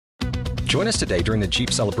Join us today during the Jeep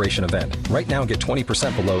Celebration event. Right now, get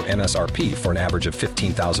 20% below MSRP for an average of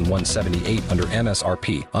 $15,178 under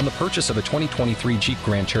MSRP on the purchase of a 2023 Jeep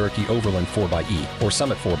Grand Cherokee Overland 4xE or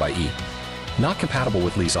Summit 4xE. Not compatible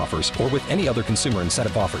with lease offers or with any other consumer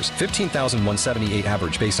incentive offers. $15,178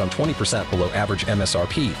 average based on 20% below average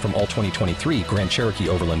MSRP from all 2023 Grand Cherokee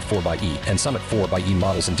Overland 4xE and Summit 4xE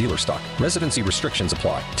models in dealer stock. Residency restrictions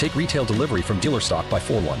apply. Take retail delivery from dealer stock by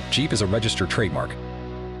 4/1. Jeep is a registered trademark.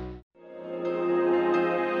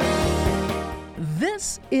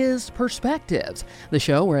 This is Perspectives, the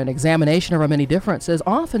show where an examination of our many differences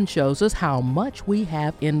often shows us how much we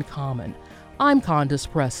have in common. I'm Candace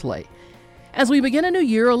Presley. As we begin a new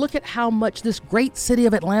year, a look at how much this great city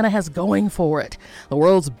of Atlanta has going for it. The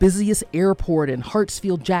world's busiest airport in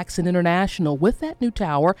Hartsfield-Jackson International with that new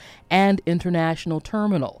tower and international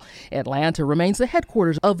terminal. Atlanta remains the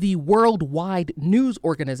headquarters of the worldwide news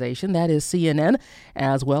organization, that is CNN,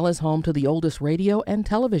 as well as home to the oldest radio and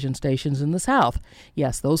television stations in the South.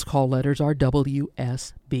 Yes, those call letters are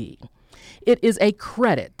WSB. It is a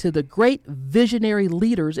credit to the great visionary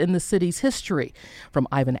leaders in the city's history, from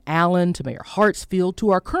Ivan Allen to Mayor Hartsfield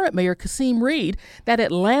to our current mayor, Kasim Reed, that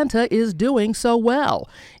Atlanta is doing so well.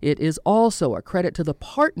 It is also a credit to the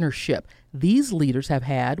partnership these leaders have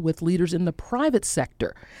had with leaders in the private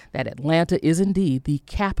sector, that Atlanta is indeed the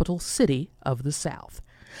capital city of the South.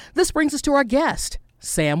 This brings us to our guest,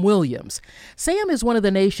 Sam Williams. Sam is one of the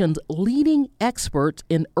nation's leading experts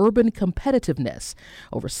in urban competitiveness.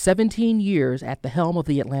 Over 17 years at the helm of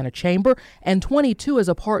the Atlanta Chamber and 22 as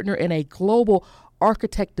a partner in a global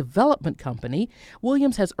architect development company,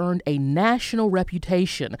 Williams has earned a national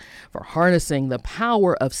reputation for harnessing the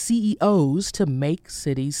power of CEOs to make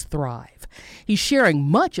cities thrive. He's sharing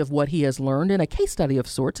much of what he has learned in a case study of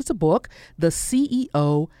sorts. It's a book, The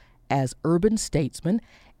CEO as Urban Statesman,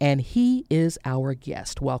 and he is our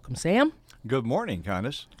guest. Welcome, Sam. Good morning,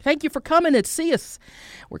 Candace. Thank you for coming and see us.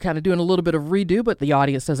 We're kind of doing a little bit of redo, but the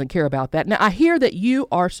audience doesn't care about that. Now, I hear that you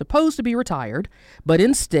are supposed to be retired, but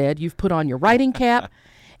instead you've put on your writing cap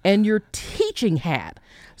and your teaching hat.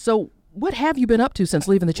 So what have you been up to since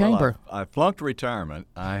leaving the chamber? I flunked retirement.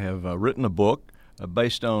 I have written a book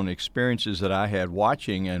based on experiences that I had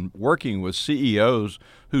watching and working with CEOs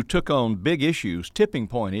who took on big issues, tipping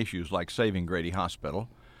point issues like saving Grady Hospital.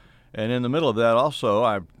 And in the middle of that also,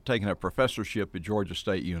 I've taken a professorship at Georgia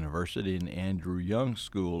State University in Andrew Young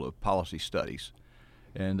School of Policy Studies.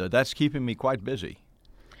 And that's keeping me quite busy.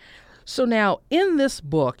 So now, in this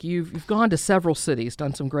book, you've gone to several cities,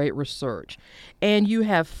 done some great research, and you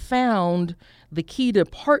have found the key to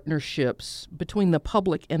partnerships between the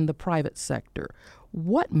public and the private sector.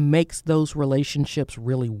 What makes those relationships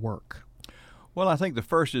really work? Well, I think the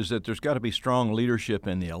first is that there's got to be strong leadership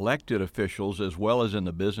in the elected officials as well as in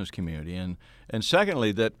the business community. And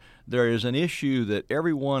secondly, that there is an issue that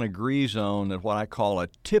everyone agrees on, that what I call a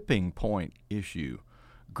tipping point issue.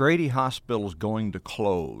 Grady Hospital is going to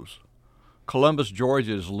close. Columbus,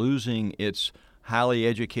 Georgia is losing its highly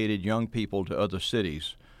educated young people to other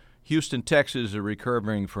cities. Houston, Texas is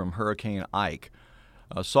recovering from Hurricane Ike.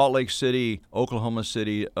 Salt Lake City, Oklahoma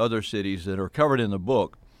City, other cities that are covered in the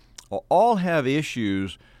book all have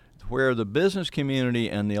issues where the business community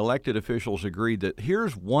and the elected officials agreed that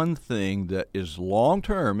here's one thing that is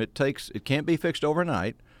long-term. It can't be fixed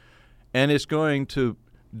overnight, and it's going to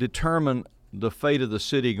determine the fate of the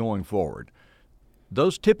city going forward.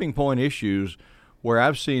 Those tipping point issues where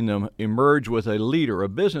I've seen them emerge with a leader, a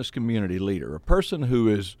business community leader, a person who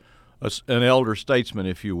is an elder statesman,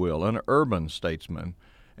 if you will, an urban statesman,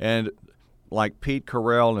 and like Pete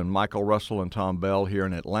Carell and Michael Russell and Tom Bell here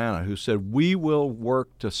in Atlanta, who said, we will work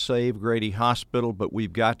to save Grady Hospital, but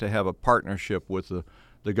we've got to have a partnership with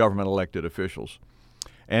the government elected officials.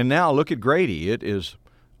 And now look at Grady. It is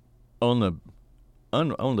on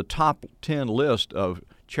the top 10 list of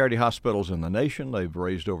charity hospitals in the nation. They've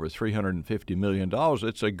raised over $350 million.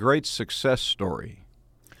 It's a great success story.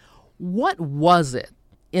 What was it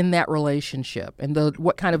in that relationship, and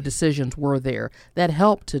what kind of decisions were there that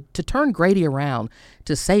helped to turn Grady around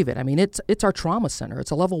to save it? I mean, it's our trauma center.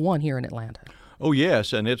 It's a level 1 here in Atlanta. Oh,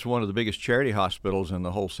 yes, and it's one of the biggest charity hospitals in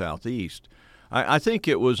the whole Southeast. I think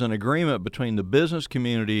it was an agreement between the business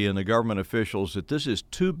community and the government officials that this is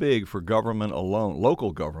too big for government alone,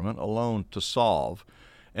 local government alone, to solve,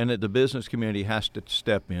 and that the business community has to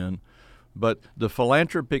step in. But the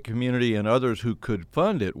philanthropic community and others who could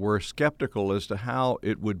fund it were skeptical as to how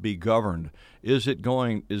it would be governed. Is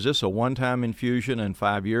this a one-time infusion? In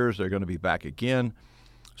 5 years they're going to be back again?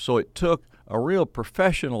 So it took a real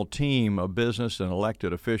professional team of business and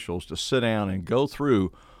elected officials to sit down and go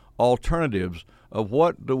through alternatives of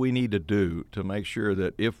what do we need to do to make sure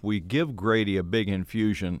that if we give Grady a big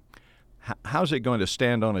infusion, how's it going to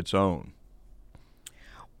stand on its own?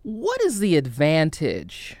 What is the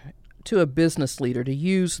advantage to a business leader to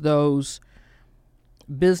use those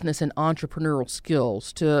business and entrepreneurial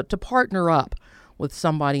skills to partner up with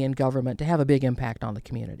somebody in government to have a big impact on the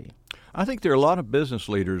community? I think there are a lot of business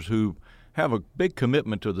leaders who have a big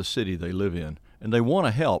commitment to the city they live in, and they want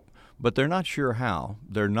to help, but they're not sure how.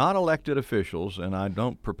 They're not elected officials, and I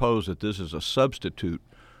don't propose that this is a substitute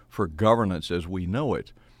for governance as we know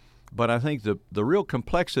it. But I think the real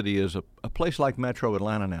complexity is a place like Metro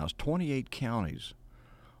Atlanta now is 28 counties,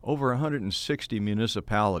 over 160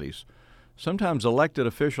 municipalities. Sometimes elected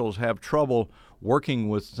officials have trouble working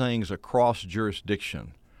with things across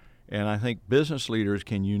jurisdiction. And I think business leaders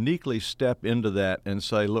can uniquely step into that and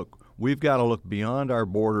say, look, we've got to look beyond our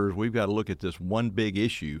borders. We've got to look at this one big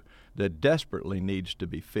issue that desperately needs to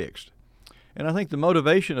be fixed. And I think the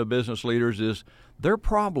motivation of business leaders is they're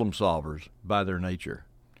problem solvers by their nature.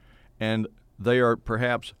 And they are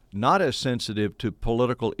perhaps not as sensitive to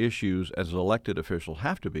political issues as elected officials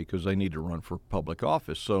have to be because they need to run for public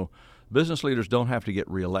office. So business leaders don't have to get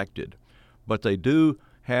reelected, but they do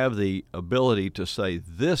have the ability to say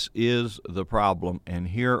this is the problem and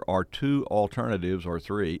here are two alternatives or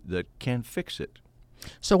three that can fix it.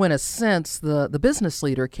 So in a sense, the business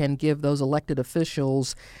leader can give those elected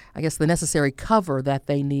officials, I guess, the necessary cover that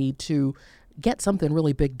they need to get something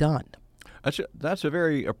really big done. That's a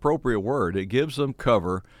very appropriate word. It gives them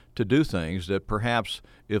cover to do things that perhaps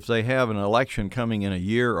if they have an election coming in a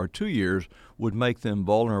year or 2 years would make them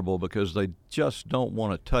vulnerable because they just don't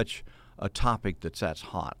want to touch a topic that's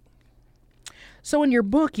hot. So in your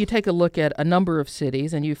book, you take a look at a number of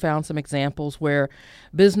cities, and you found some examples where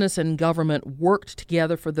business and government worked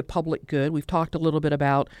together for the public good. We've talked a little bit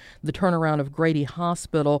about the turnaround of Grady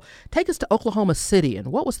Hospital. Take us to Oklahoma City,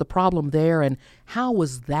 and what was the problem there, and how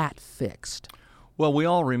was that fixed? Well, we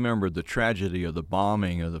all remember the tragedy of the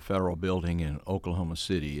bombing of the federal building in Oklahoma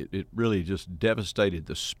City. It really just devastated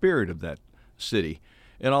the spirit of that city.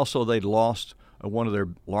 And also they'd lost one of their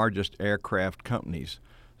largest aircraft companies.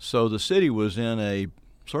 So the city was in a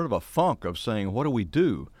sort of a funk of saying, what do we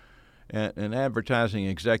do? An advertising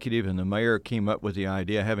executive and the mayor came up with the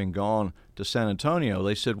idea, having gone to San Antonio.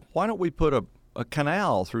 They said, why don't we put a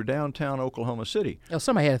canal through downtown Oklahoma City? Now,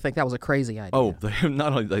 somebody had to think that was a crazy idea. Oh,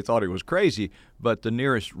 not only they thought it was crazy, but the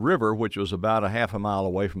nearest river, which was about a half a mile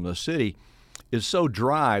away from the city, is so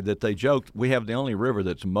dry that they joked, we have the only river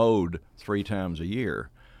that's mowed 3 times a year.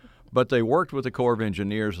 But they worked with the Corps of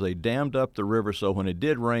Engineers. They dammed up the river so when it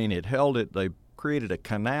did rain, it held it. They created a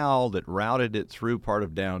canal that routed it through part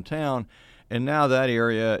of downtown, and now that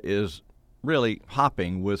area is really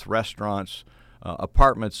hopping with restaurants,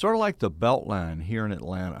 apartments, sort of like the Beltline here in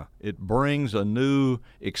Atlanta. It brings a new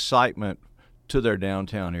excitement to their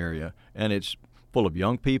downtown area, and it's full of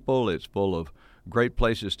young people. It's full of great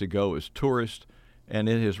places to go as tourists. And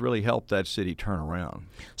it has really helped that city turn around.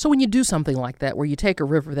 So when you do something like that, where you take a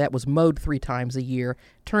river that was mowed 3 times a year,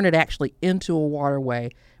 turn it actually into a waterway,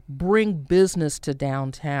 bring business to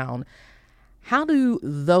downtown, how do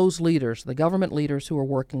those leaders, the government leaders who are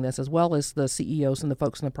working this, as well as the CEOs and the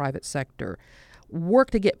folks in the private sector,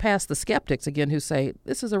 work to get past the skeptics, again, who say,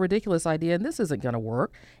 this is a ridiculous idea and this isn't going to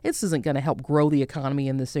work. This isn't going to help grow the economy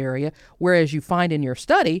in this area, whereas you find in your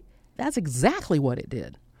study, that's exactly what it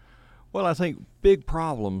did. Well, I think big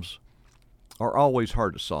problems are always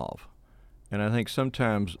hard to solve. And I think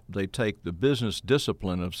sometimes they take the business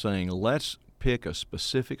discipline of saying, let's pick a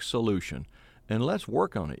specific solution and let's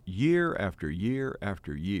work on it year after year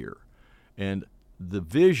after year. And the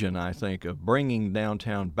vision, I think, of bringing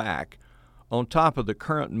downtown back on top of the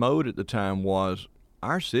current mode at the time was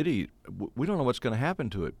our city, we don't know what's going to happen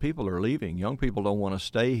to it. People are leaving. Young people don't want to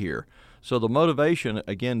stay here. So the motivation,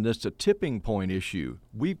 again, this is a tipping point issue.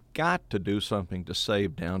 We've got to do something to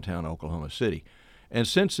save downtown Oklahoma City. And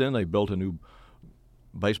since then, they built a new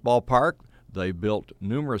baseball park. They built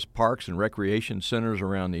numerous parks and recreation centers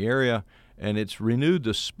around the area, and it's renewed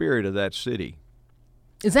the spirit of that city.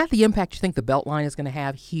 Is that the impact you think the Beltline is going to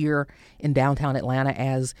have here in downtown Atlanta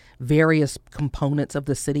as various components of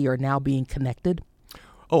the city are now being connected?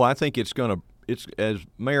 Oh, I think it's as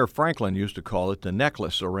Mayor Franklin used to call it, the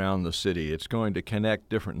necklace around the city. It's going to connect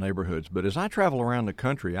different neighborhoods. But as I travel around the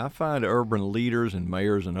country, I find urban leaders and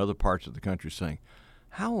mayors in other parts of the country saying,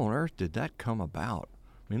 how on earth did that come about?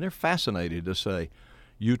 I mean, they're fascinated to say,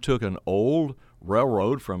 you took an old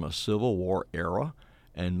railroad from a Civil War era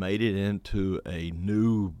and made it into a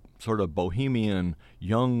new sort of bohemian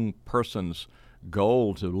young person's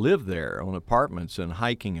goal to live there on apartments and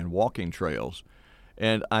hiking and walking trails.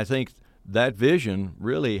 And I think that vision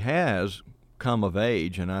really has come of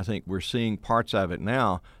age, and I think we're seeing parts of it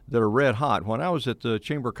now that are red hot. When I was at the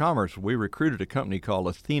Chamber of Commerce, we recruited a company called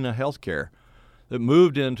Athena Healthcare that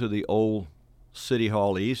moved into the old City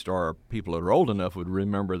Hall East, or people that are old enough would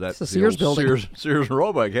remember that the Sears building. Sears and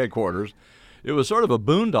Roebuck headquarters. It was sort of a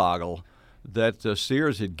boondoggle that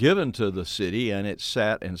Sears had given to the city, and it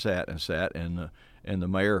sat and sat and sat, and the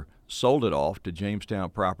mayor sold it off to Jamestown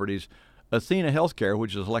Properties. Athena Healthcare,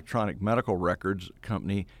 which is an electronic medical records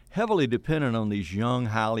company, heavily dependent on these young,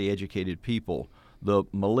 highly educated people, the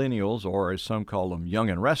millennials, or as some call them, young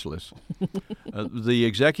and restless. The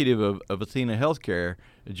executive of Athena Healthcare,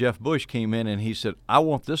 Jeff Bush, came in and he said, I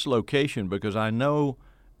want this location because I know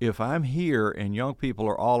if I'm here and young people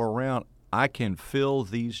are all around, I can fill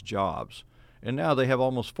these jobs. And now they have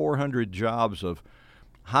almost 400 jobs of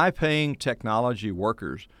high-paying technology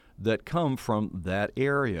workers that come from that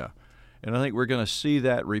area. And I think we're going to see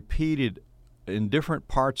that repeated in different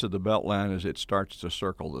parts of the Beltline as it starts to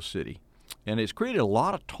circle the city. And it's created a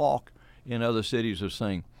lot of talk in other cities of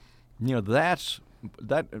saying, there's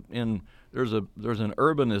an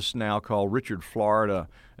urbanist now called Richard Florida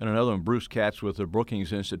and another one, Bruce Katz, with the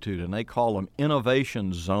Brookings Institute, and they call them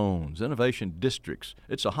innovation zones, innovation districts.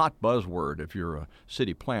 It's a hot buzzword if you're a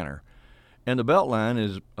city planner. And the Beltline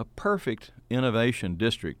is a perfect innovation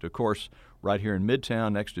district. Of course, right here in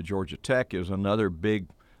Midtown next to Georgia Tech is another big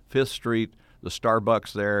 5th Street. The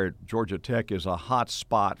Starbucks there at Georgia Tech is a hot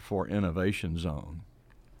spot for innovation zone.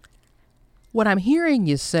 What I'm hearing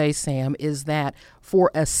you say, Sam, is that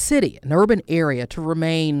for a city, an urban area, to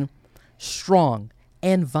remain strong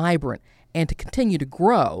and vibrant and to continue to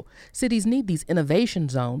grow, cities need these innovation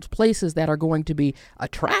zones, places that are going to be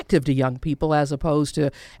attractive to young people, as opposed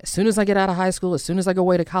to, as soon as I get out of high school, as soon as I go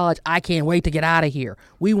away to college, I can't wait to get out of here.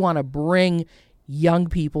 We want to bring young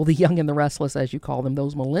people, the young and the restless, as you call them,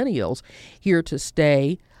 those millennials, here to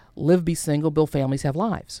stay, live, be single, build families, have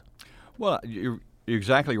lives. Well, you're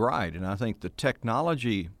exactly right. And I think the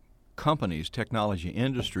technology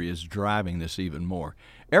industry is driving this even more.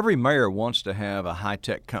 Every mayor wants to have a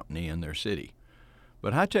high-tech company in their city.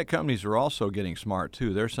 But high-tech companies are also getting smart,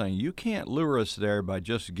 too. They're saying, you can't lure us there by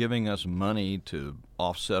just giving us money to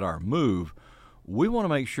offset our move. We want to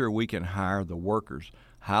make sure we can hire the workers,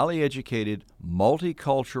 highly educated,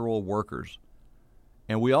 multicultural workers.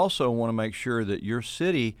 And we also want to make sure that your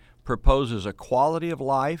city proposes a quality of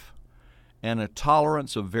life and a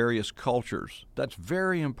tolerance of various cultures. That's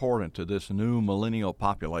very important to this new millennial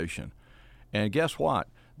population. And guess what?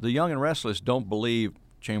 The young and restless don't believe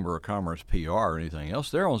Chamber of Commerce PR or anything else.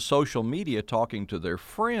 They're on social media talking to their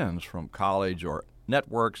friends from college or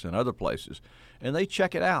networks and other places, and they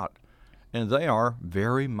check it out. And they are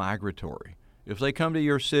very migratory. If they come to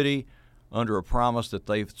your city under a promise that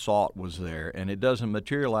they thought was there and it doesn't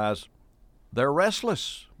materialize, they're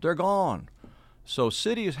restless. They're gone. So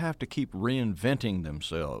cities have to keep reinventing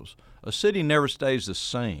themselves. A city never stays the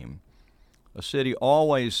same. A city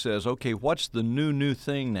always says, okay, what's the new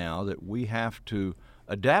thing now that we have to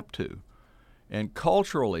adapt to? And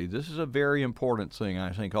culturally, this is a very important thing,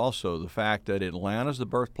 I think, also, the fact that Atlanta's the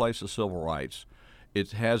birthplace of civil rights.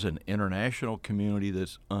 It has an international community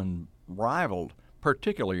that's unrivaled,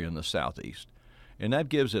 particularly in the Southeast. And that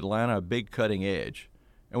gives Atlanta a big cutting edge.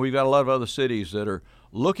 And we've got a lot of other cities that are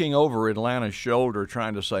looking over Atlanta's shoulder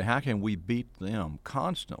trying to say, how can we beat them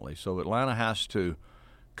constantly? So Atlanta has to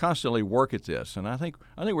constantly work at this. And I think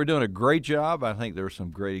we're doing a great job. I think there are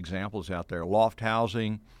some great examples out there. Loft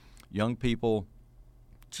housing, young people.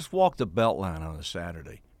 Just walk the Beltline on a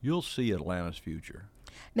Saturday. You'll see Atlanta's future.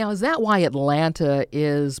 Now, is that why Atlanta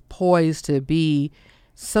is poised to be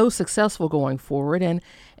so successful going forward?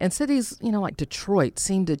 And cities, like Detroit,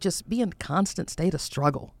 seem to just be in a constant state of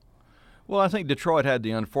struggle. Well, I think Detroit had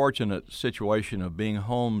the unfortunate situation of being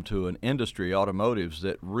home to an industry, automotives,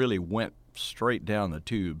 that really went straight down the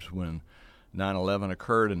tubes when 9/11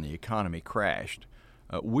 occurred and the economy crashed.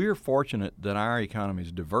 We're fortunate that our economy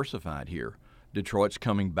is diversified here. Detroit's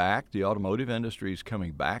coming back. The automotive industry is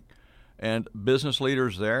coming back. And business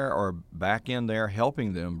leaders there are back in there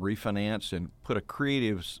helping them refinance and put a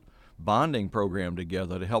creative bonding program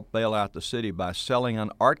together to help bail out the city by selling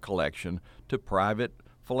an art collection to private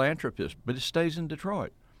philanthropists. But it stays in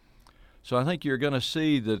Detroit. So I think you're going to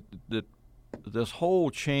see that this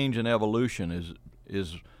whole change and evolution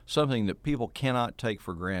is something that people cannot take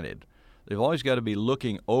for granted. They've always got to be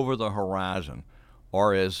looking over the horizon,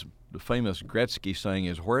 or as the famous Gretzky saying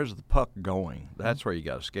is, where's the puck going? That's where you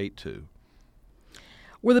got to skate to.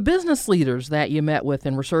 Were the business leaders that you met with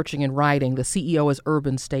in researching and writing the CEO as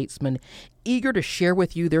Urban Statesman eager to share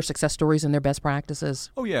with you their success stories and their best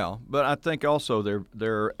practices? Oh, yeah. But I think also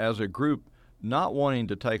they're as a group, not wanting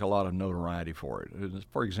to take a lot of notoriety for it.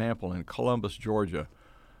 For example, in Columbus, Georgia,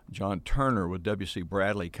 John Turner with W.C.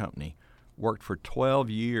 Bradley Company worked for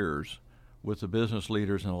 12 years with the business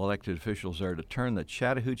leaders and elected officials there to turn the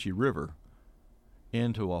Chattahoochee River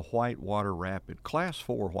into a whitewater rapid, Class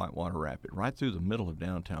 4 whitewater rapid, right through the middle of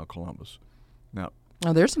downtown Columbus. Now,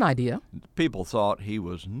 there's an idea. People thought he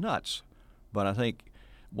was nuts, but I think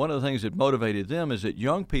one of the things that motivated them is that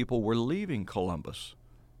young people were leaving Columbus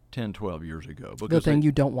 10, 12 years ago. The thing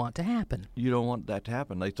you don't want to happen. You don't want that to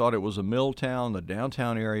happen. They thought it was a mill town. The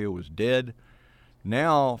downtown area was dead.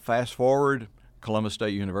 Now, fast forward, Columbus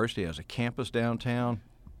State University has a campus downtown.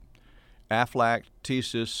 Aflac,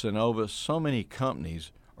 TSYS, Synovus, so many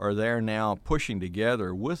companies are there now pushing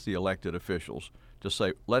together with the elected officials to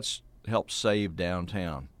say, let's help save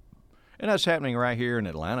downtown. And that's happening right here in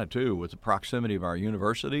Atlanta, too, with the proximity of our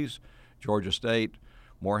universities, Georgia State,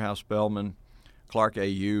 Morehouse-Spelman, Clark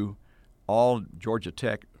AU, all Georgia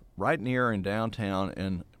Tech, right near in downtown.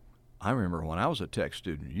 And I remember when I was a tech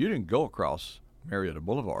student, you didn't go across Marietta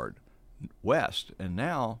Boulevard west. And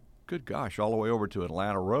now, good gosh, all the way over to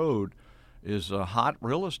Atlanta Road is hot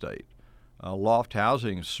real estate. Loft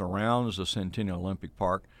housing surrounds the Centennial Olympic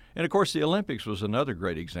Park. And, of course, the Olympics was another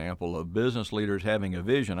great example of business leaders having a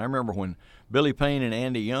vision. I remember when Billy Payne and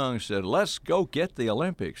Andy Young said, let's go get the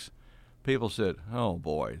Olympics. People said, oh,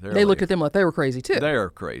 boy. They looked at them like they were crazy, too. They're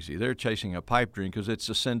crazy. They're chasing a pipe dream because it's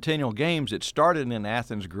the Centennial Games. It started in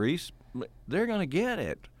Athens, Greece. They're going to get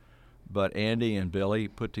it. But Andy and Billy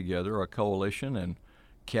put together a coalition and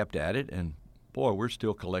kept at it, and boy, we're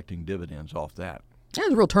still collecting dividends off that. That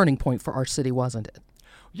was a real turning point for our city, wasn't it?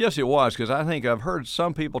 Yes, it was, because I think I've heard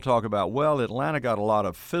some people talk about, well, Atlanta got a lot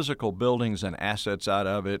of physical buildings and assets out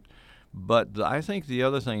of it, but I think the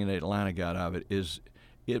other thing that Atlanta got out of it is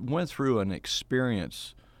it went through an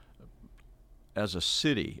experience as a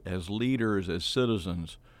city, as leaders, as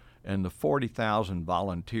citizens, and the 40,000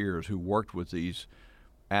 volunteers who worked with these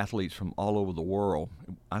athletes from all over the world.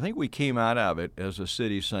 I think we came out of it as a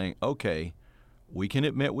city saying, okay, we can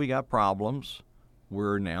admit we got problems.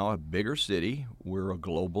 We're now a bigger city. We're a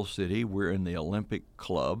global city. We're in the Olympic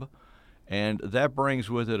Club. And that brings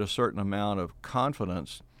with it a certain amount of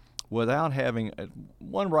confidence without having –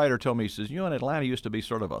 one writer told me, he says, Atlanta used to be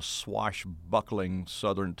sort of a swashbuckling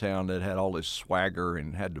southern town that had all this swagger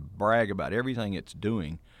and had to brag about everything it's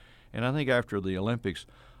doing. And I think after the Olympics,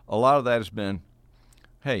 a lot of that has been,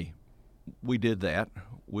 hey, we did that.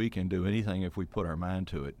 We can do anything if we put our mind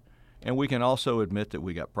to it. And we can also admit that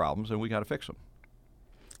we got problems and we got to fix them.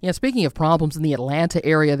 Yeah, speaking of problems in the Atlanta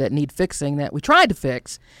area that need fixing, that we tried to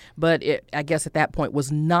fix, but I guess at that point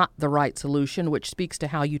was not the right solution, which speaks to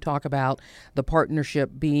how you talk about the partnership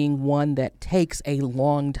being one that takes a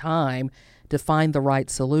long time to find the right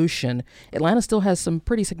solution. Atlanta still has some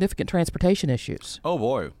pretty significant transportation issues. Oh,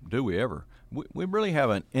 boy, do we ever. We really have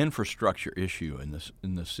an infrastructure issue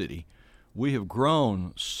in the city. We have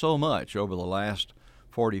grown so much over the last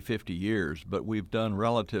 40, 50 years, but we've done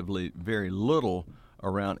relatively very little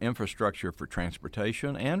around infrastructure for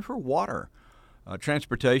transportation and for water.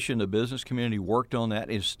 Transportation, the business community worked on that,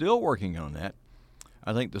 is still working on that.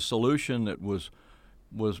 I think the solution that was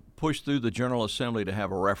pushed through the General Assembly to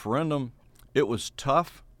have a referendum, it was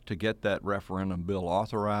tough to get that referendum bill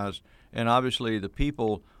authorized, and obviously the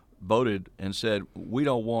people voted and said, we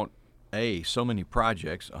don't want, so many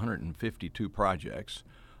projects, 152 projects,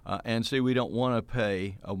 and C, we don't want to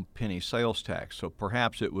pay a penny sales tax. So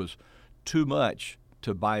perhaps it was too much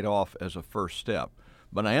to bite off as a first step.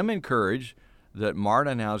 But I am encouraged that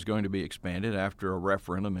MARTA now is going to be expanded after a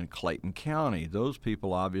referendum in Clayton County. Those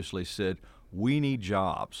people obviously said, we need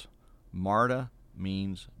jobs. MARTA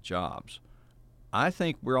means jobs. I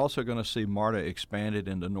think we're also going to see MARTA expanded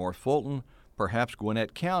into North Fulton, perhaps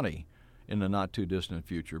Gwinnett County in the not-too-distant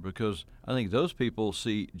future, because I think those people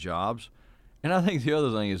see jobs. And I think the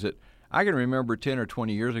other thing is that I can remember 10 or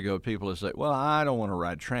 20 years ago, people would say, well, I don't want to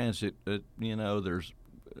ride transit. There's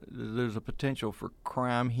a potential for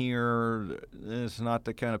crime here. It's not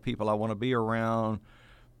the kind of people I want to be around.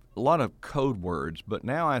 A lot of code words. But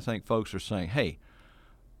now I think folks are saying, hey,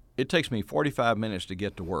 it takes me 45 minutes to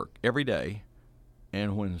get to work every day.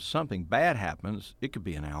 And when something bad happens, it could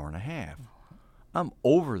be an hour and a half. I'm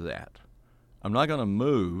over that. I'm not going to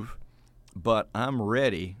move, but I'm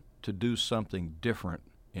ready to do something different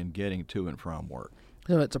in getting to and from work.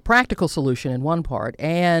 So it's a practical solution in one part,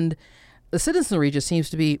 and the citizenry just seems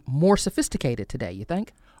to be more sophisticated today, you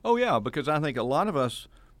think? Oh, yeah, because I think a lot of us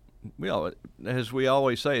Well, as we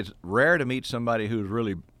always say, it's rare to meet somebody who's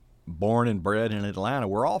really born and bred in Atlanta.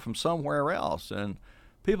 We're all from somewhere else, and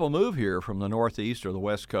people move here from the Northeast or the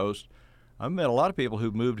West Coast. I've met a lot of people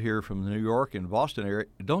who've moved here from the New York and Boston area,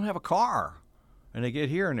 don't have a car, and they get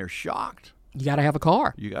here and they're shocked. You got to have a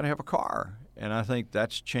car. You got to have a car, and I think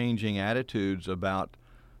that's changing attitudes about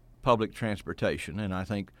public transportation, and I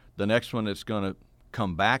think the next one that's going to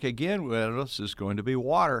come back again with us is going to be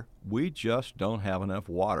water. We just don't have enough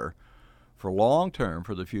water for long term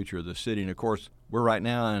for the future of the city. And of course, we're right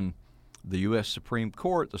now in the U.S. Supreme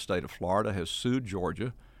Court. The state of Florida has sued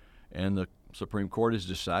Georgia, and the Supreme Court has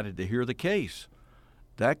decided to hear the case.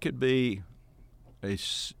 That could be a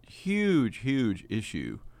huge, huge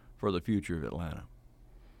issue for the future of Atlanta.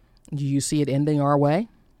 Do you see it ending our way?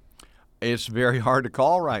 It's very hard to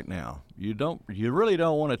call right now. You really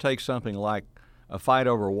don't want to take something like a fight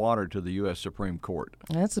over water to the U.S. Supreme Court.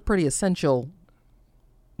 That's a pretty essential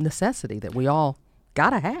necessity that we all got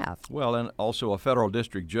to have. Well, and also a federal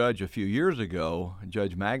district judge a few years ago,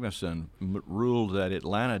 Judge Magnuson, ruled that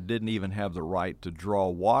Atlanta didn't even have the right to draw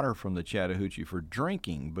water from the Chattahoochee for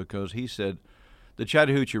drinking because he said the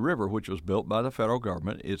Chattahoochee River, which was built by the federal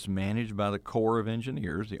government, it's managed by the Corps of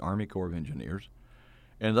Engineers, the Army Corps of Engineers,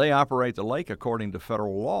 and they operate the lake according to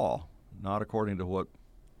federal law, not according to what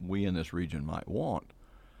we in this region might want.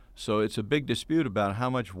 So it's a big dispute about how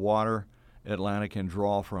much water Atlanta can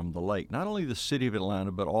draw from the lake, not only the city of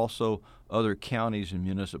Atlanta, but also other counties and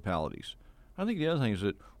municipalities. I think the other thing is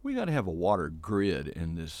that we got to have a water grid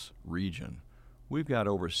in this region. We've got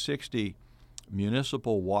over 60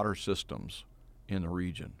 municipal water systems in the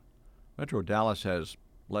region. Metro Dallas has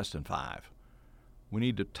less than 5. We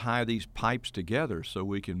need to tie these pipes together so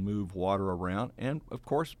we can move water around and, of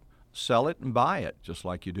course, sell it and buy it, just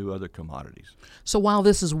like you do other commodities. So while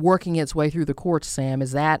this is working its way through the courts, Sam,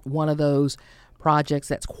 is that one of those projects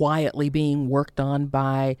that's quietly being worked on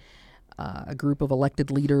by a group of elected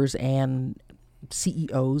leaders and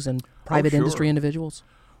CEOs and private industry individuals?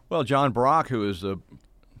 Well, John Brock, who is the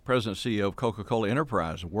president and CEO of Coca-Cola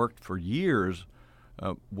Enterprise, worked for years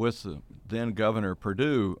with the then Governor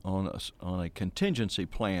Perdue on a contingency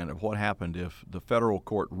plan of what happened if the federal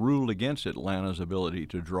court ruled against Atlanta's ability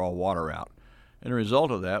to draw water out. And the result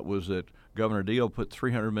of that was that Governor Deal put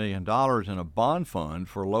 $300 million in a bond fund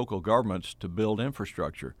for local governments to build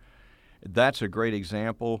infrastructure. That's a great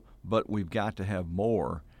example, but we've got to have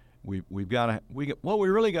more. What we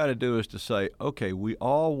really got to do is to say, okay, we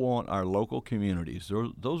all want our local communities.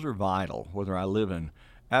 Those are vital, whether I live in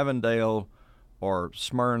Avondale or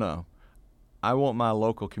Smyrna. I want my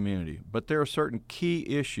local community. But there are certain key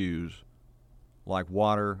issues like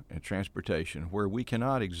water and transportation where we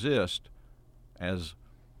cannot exist as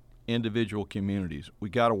individual communities. We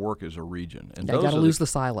got to work as a region. And you got to lose the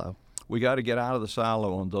silo. We got to get out of the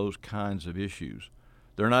silo on those kinds of issues.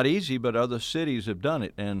 They're not easy, but other cities have done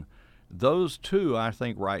it. And those two, I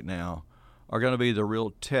think, right now are going to be the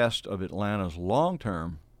real test of Atlanta's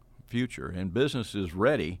long-term future. And business is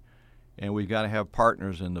ready. And we've got to have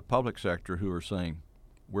partners in the public sector who are saying,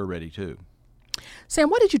 we're ready too. Sam,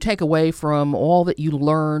 what did you take away from all that you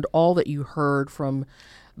learned, all that you heard from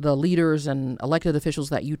the leaders and elected officials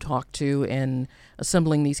that you talked to in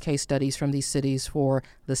assembling these case studies from these cities for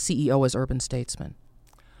the CEO as urban statesman?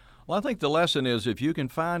 Well, I think the lesson is if you can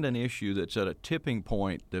find an issue that's at a tipping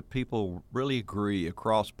point that people really agree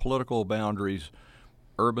across political boundaries,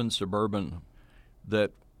 urban, suburban,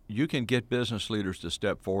 that you can get business leaders to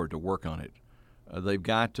step forward to work on it. They've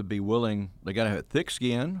got to be willing, they've got to have thick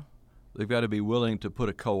skin. They've got to be willing to put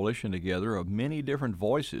a coalition together of many different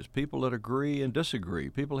voices, people that agree and disagree,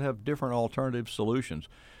 people that have different alternative solutions.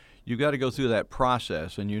 You've got to go through that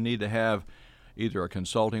process, and you need to have either a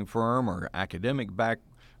consulting firm or academic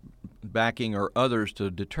backing or others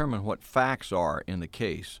to determine what facts are in the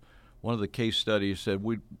case. One of the case studies said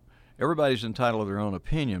everybody's entitled to their own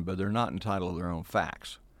opinion, but they're not entitled to their own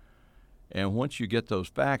facts. And once you get those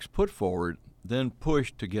facts put forward, then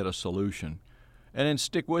push to get a solution. And then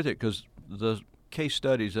stick with it, because the case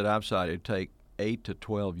studies that I've cited take 8 to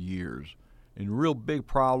 12 years. And real big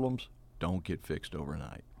problems don't get fixed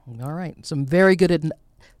overnight. All right. Some very good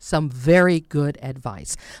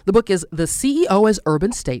advice. The book is The CEO as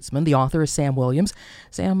Urban Statesman. The author is Sam Williams.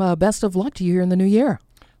 Sam, best of luck to you here in the new year.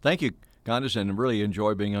 Thank you, Candace, and really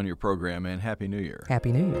enjoy being on your program, and Happy New Year.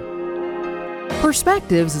 Happy New Year.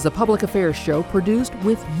 Perspectives is a public affairs show produced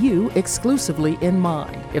with you exclusively in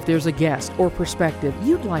mind. If there's a guest or perspective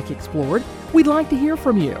you'd like explored, we'd like to hear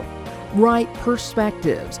from you. Write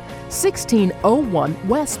Perspectives, 1601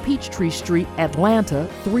 West Peachtree Street, Atlanta,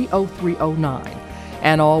 30309.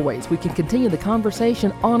 And always, we can continue the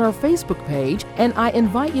conversation on our Facebook page, and I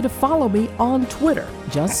invite you to follow me on Twitter.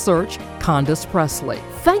 Just search Condace Pressley.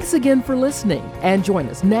 Thanks again for listening, and join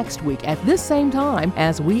us next week at this same time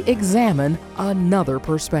as we examine another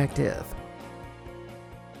perspective.